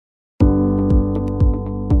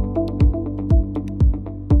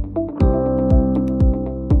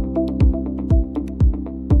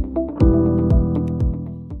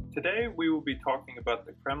talking about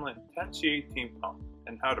the Kremlin 10C18 pump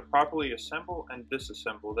and how to properly assemble and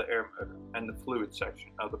disassemble the air motor and the fluid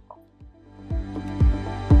section of the pump.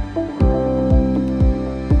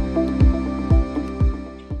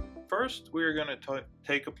 First, we are going to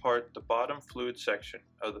take apart the bottom fluid section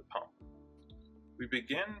of the pump. We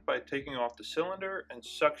begin by taking off the cylinder and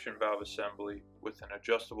suction valve assembly with an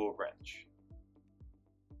adjustable wrench.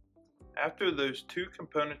 After those two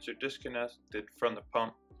components are disconnected from the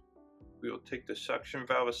pump, we will take the suction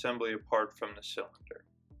valve assembly apart from the cylinder.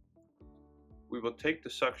 We will take the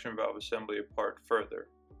suction valve assembly apart further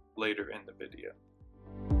later in the video.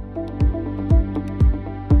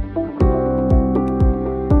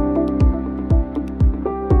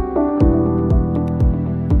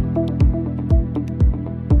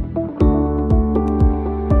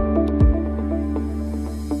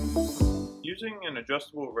 Using an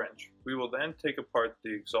adjustable wrench, we will then take apart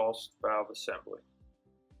the exhaust valve assembly.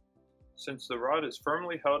 Since the rod is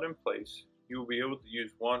firmly held in place, you will be able to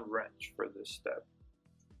use one wrench for this step.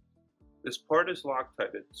 This part is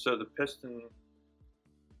Loctited, so the piston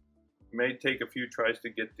may take a few tries to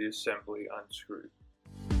get the assembly unscrewed.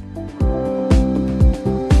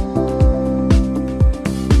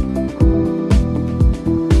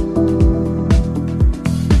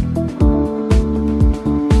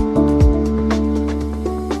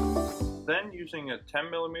 Using a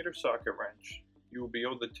 10mm socket wrench, you will be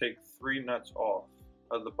able to take 3 nuts off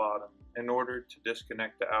of the bottom in order to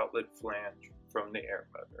disconnect the outlet flange from the air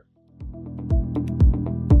motor.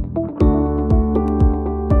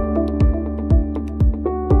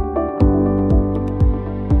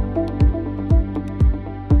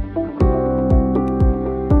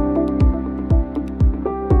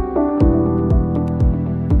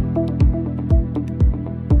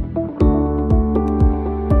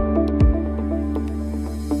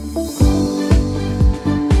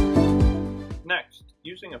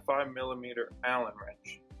 Using a 5mm Allen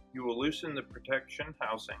wrench, you will loosen the protection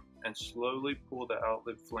housing and slowly pull the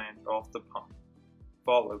outlet flange off the pump,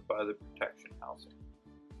 followed by the protection housing.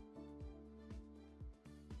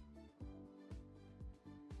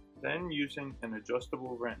 Then, using an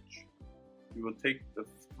adjustable wrench, you will take the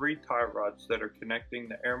 3 tie rods that are connecting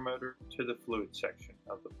the air motor to the fluid section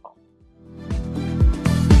of the pump.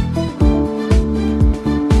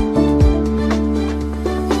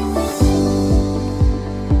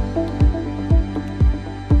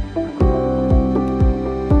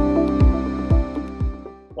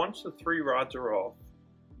 Once the 3 rods are off,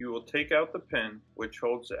 you will take out the pin which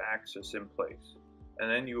holds the axis in place,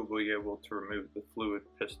 and then you will be able to remove the fluid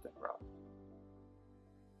piston rod.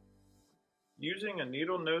 Using a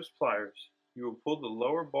needle nose pliers, you will pull the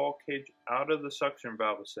lower ball cage out of the suction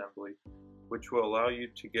valve assembly, which will allow you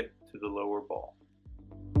to get to the lower ball.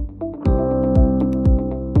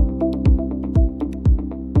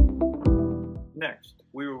 Next,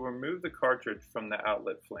 we will remove the cartridge from the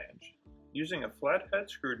outlet flange. Using a flathead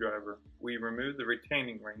screwdriver, we remove the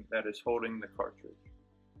retaining ring that is holding the cartridge.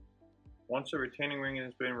 Once the retaining ring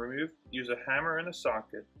has been removed, use a hammer and a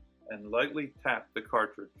socket and lightly tap the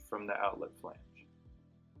cartridge from the outlet flange.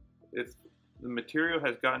 If the material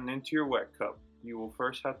has gotten into your wet cup, you will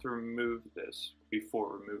first have to remove this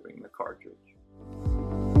before removing the cartridge.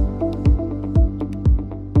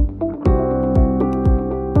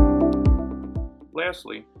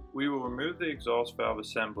 Lastly, we will remove the exhaust valve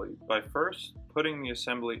assembly by first putting the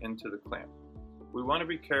assembly into the clamp. We want to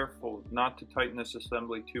be careful not to tighten this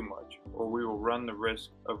assembly too much, or we will run the risk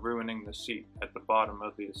of ruining the seat at the bottom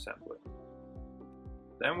of the assembly.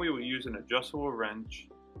 Then we will use an adjustable wrench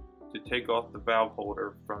to take off the valve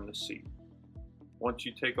holder from the seat. Once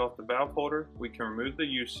you take off the valve holder, we can remove the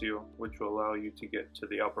U-seal, which will allow you to get to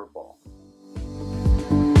the upper ball.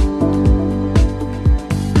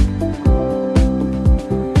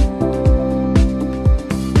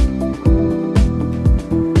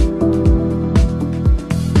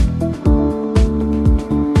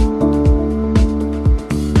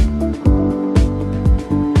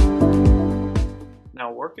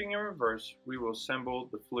 Working in reverse, we will assemble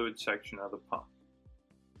the fluid section of the pump.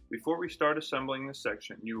 Before we start assembling this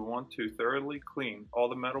section, you will want to thoroughly clean all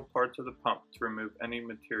the metal parts of the pump to remove any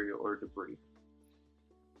material or debris.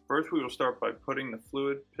 First, we will start by putting the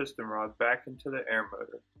fluid piston rod back into the air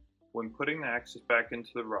motor. When putting the axis back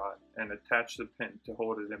into the rod, and attach the pin to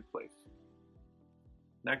hold it in place.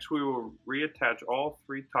 Next, we will reattach all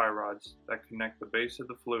 3 tie rods that connect the base of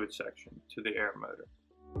the fluid section to the air motor.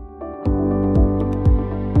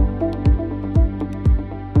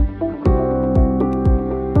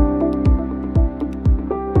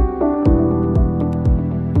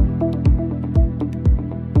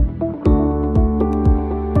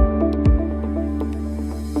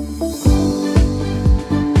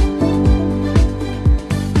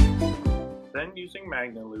 using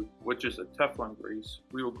Magnet Lube, which is a Teflon grease,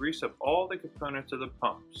 we will grease up all the components of the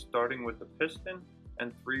pump, starting with the piston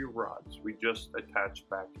and 3 rods we just attached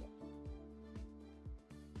back in.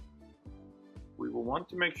 We will want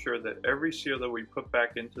to make sure that every seal that we put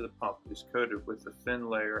back into the pump is coated with a thin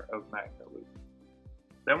layer of Magnet Lube.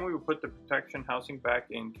 Then we will put the protection housing back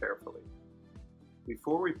in carefully.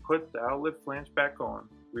 Before we put the outlet flange back on,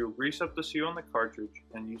 we will grease up the seal on the cartridge,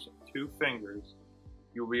 and using 2 fingers,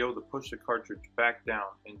 you'll be able to push the cartridge back down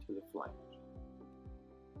into the flange.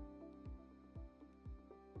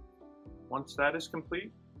 Once that is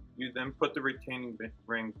complete, you then put the retaining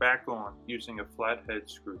ring back on using a flathead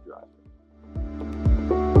screwdriver.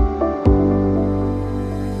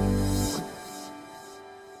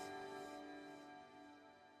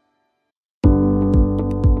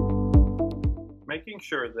 Making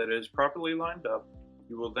sure that it is properly lined up,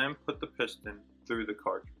 you will then put the piston through the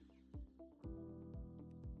cartridge.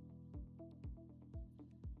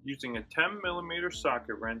 Using a 10mm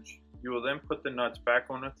socket wrench, you will then put the nuts back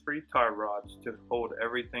on the 3 tie rods to hold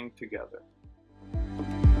everything together.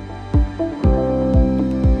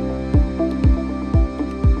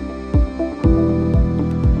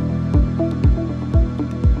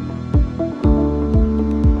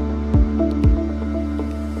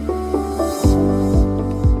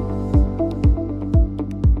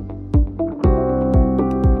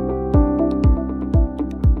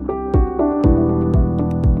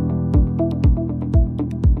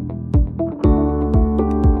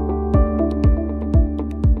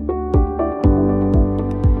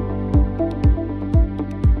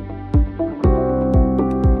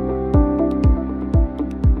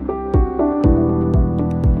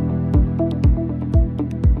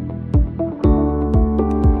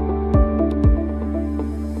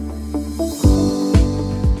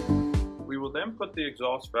 Put the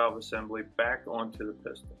exhaust valve assembly back onto the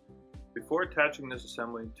piston. Before attaching this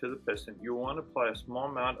assembly to the piston, you will want to apply a small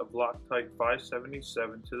amount of Loctite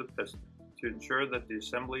 577 to the piston to ensure that the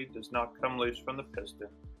assembly does not come loose from the piston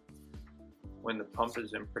when the pump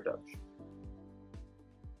is in production.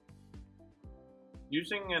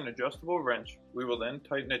 Using an adjustable wrench, we will then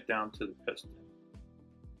tighten it down to the piston.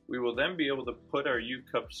 We will then be able to put our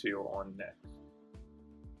U-cup seal on next.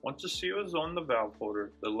 Once the seal is on the valve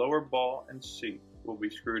holder, the lower ball and seat will be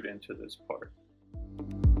screwed into this part.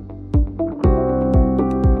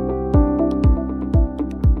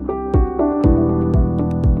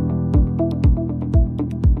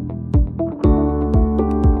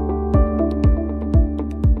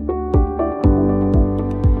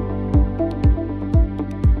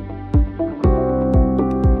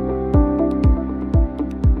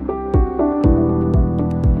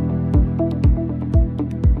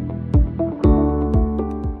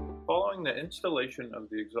 Installation of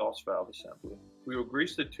the exhaust valve assembly, we will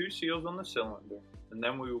grease the 2 seals on the cylinder, and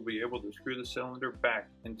then we will be able to screw the cylinder back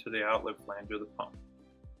into the outlet flange of the pump,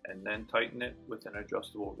 and then tighten it with an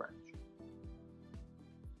adjustable wrench.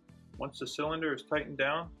 Once the cylinder is tightened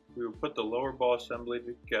down, we will put the lower ball assembly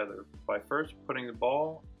together by first putting the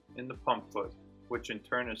ball in the pump foot, which in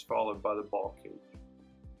turn is followed by the ball cage.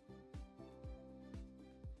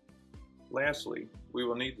 Lastly, we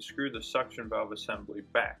will need to screw the suction valve assembly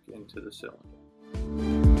back into the cylinder.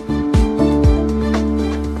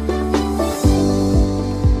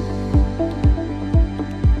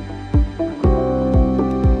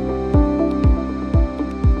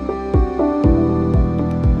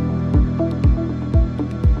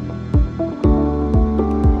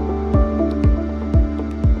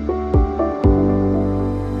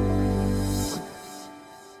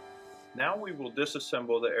 Now we will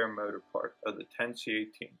disassemble the air motor part of the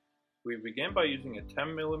 10C18. We begin by using a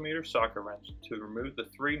 10mm socket wrench to remove the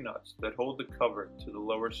 3 nuts that hold the cover to the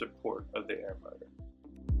lower support of the air motor.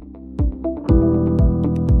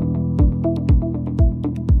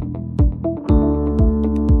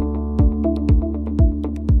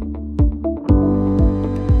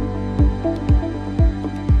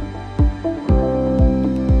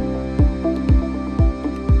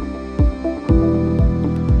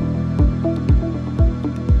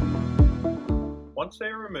 Once they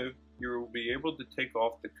are removed, you will be able to take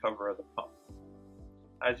off the cover of the pump.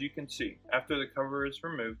 As you can see, after the cover is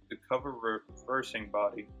removed, the cover reversing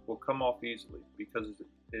body will come off easily because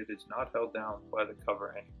it is not held down by the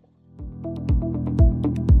cover anymore.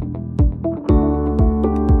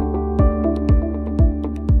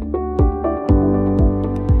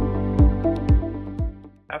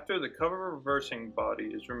 After the cover reversing body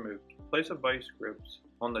is removed, place a vice grips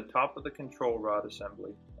on the top of the control rod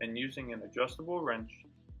assembly, and using an adjustable wrench,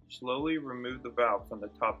 slowly remove the valve from the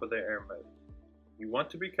top of the air motor. You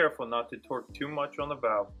want to be careful not to torque too much on the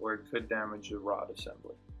valve or it could damage the rod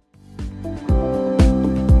assembly.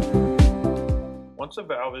 Once the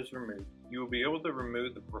valve is removed, you will be able to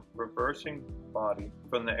remove the reversing body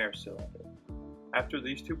from the air cylinder. After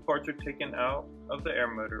these two parts are taken out of the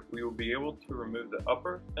air motor, we will be able to remove the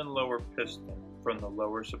upper and lower piston from the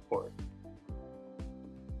lower support.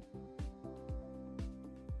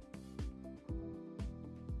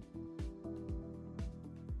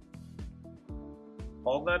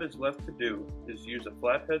 All that is left to do is use a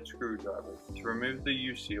flathead screwdriver to remove the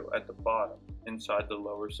U-seal at the bottom inside the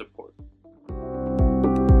lower support.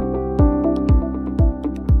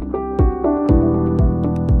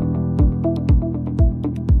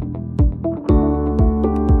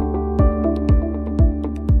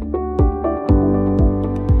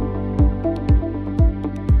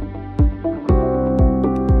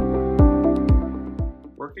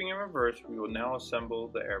 Working in reverse, we will now assemble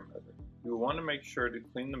the air motor. You will want to make sure to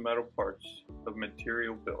clean the metal parts of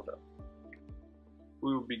material buildup.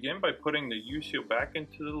 We will begin by putting the U-seal back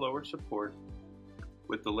into the lower support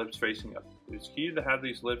with the lips facing up. It is key to have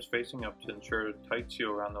these lips facing up to ensure a tight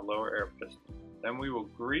seal around the lower air piston. Then we will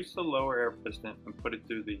grease the lower air piston and put it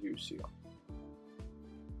through the U-seal.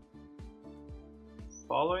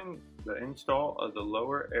 Following the install of the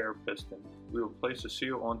lower air piston, we will place a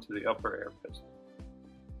seal onto the upper air piston.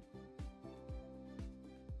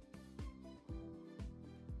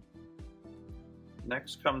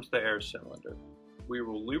 Next comes the air cylinder. We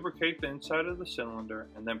will lubricate the inside of the cylinder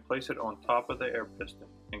and then place it on top of the air piston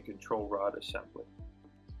and control rod assembly.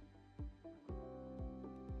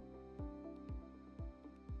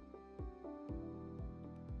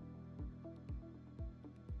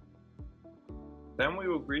 Then we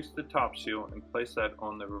will grease the top seal and place that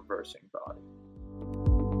on the reversing body.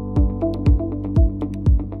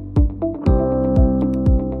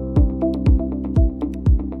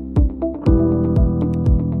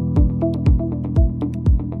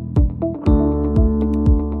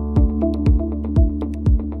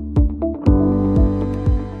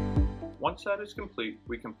 Once that is complete,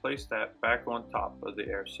 we can place that back on top of the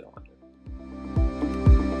air cylinder.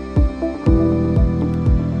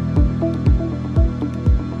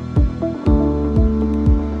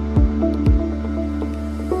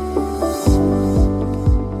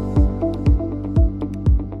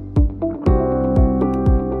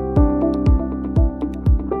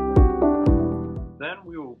 Then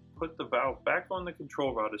we will put the valve back on the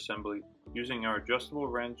control rod assembly using our adjustable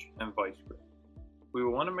wrench and vice grip. We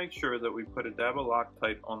will want to make sure that we put a dab of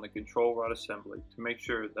Loctite on the control rod assembly to make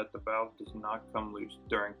sure that the valve does not come loose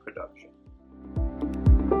during production.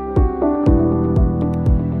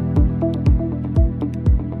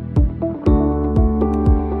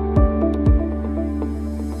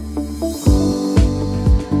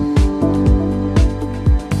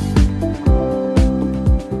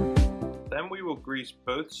 Then we will grease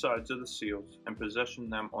both sides of the seals and position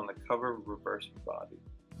them on the cover reversing body.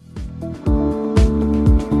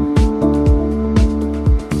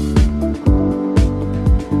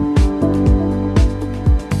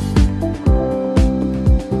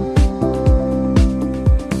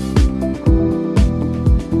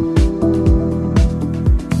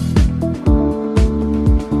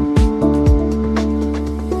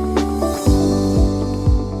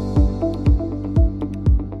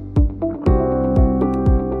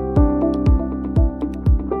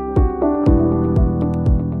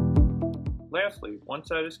 Lastly, once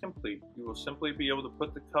that is complete, you will simply be able to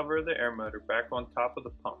put the cover of the air motor back on top of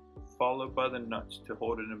the pump, followed by the nuts to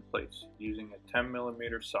hold it in place using a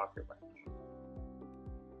 10mm socket wrench.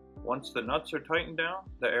 Once the nuts are tightened down,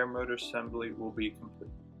 the air motor assembly will be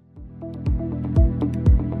complete.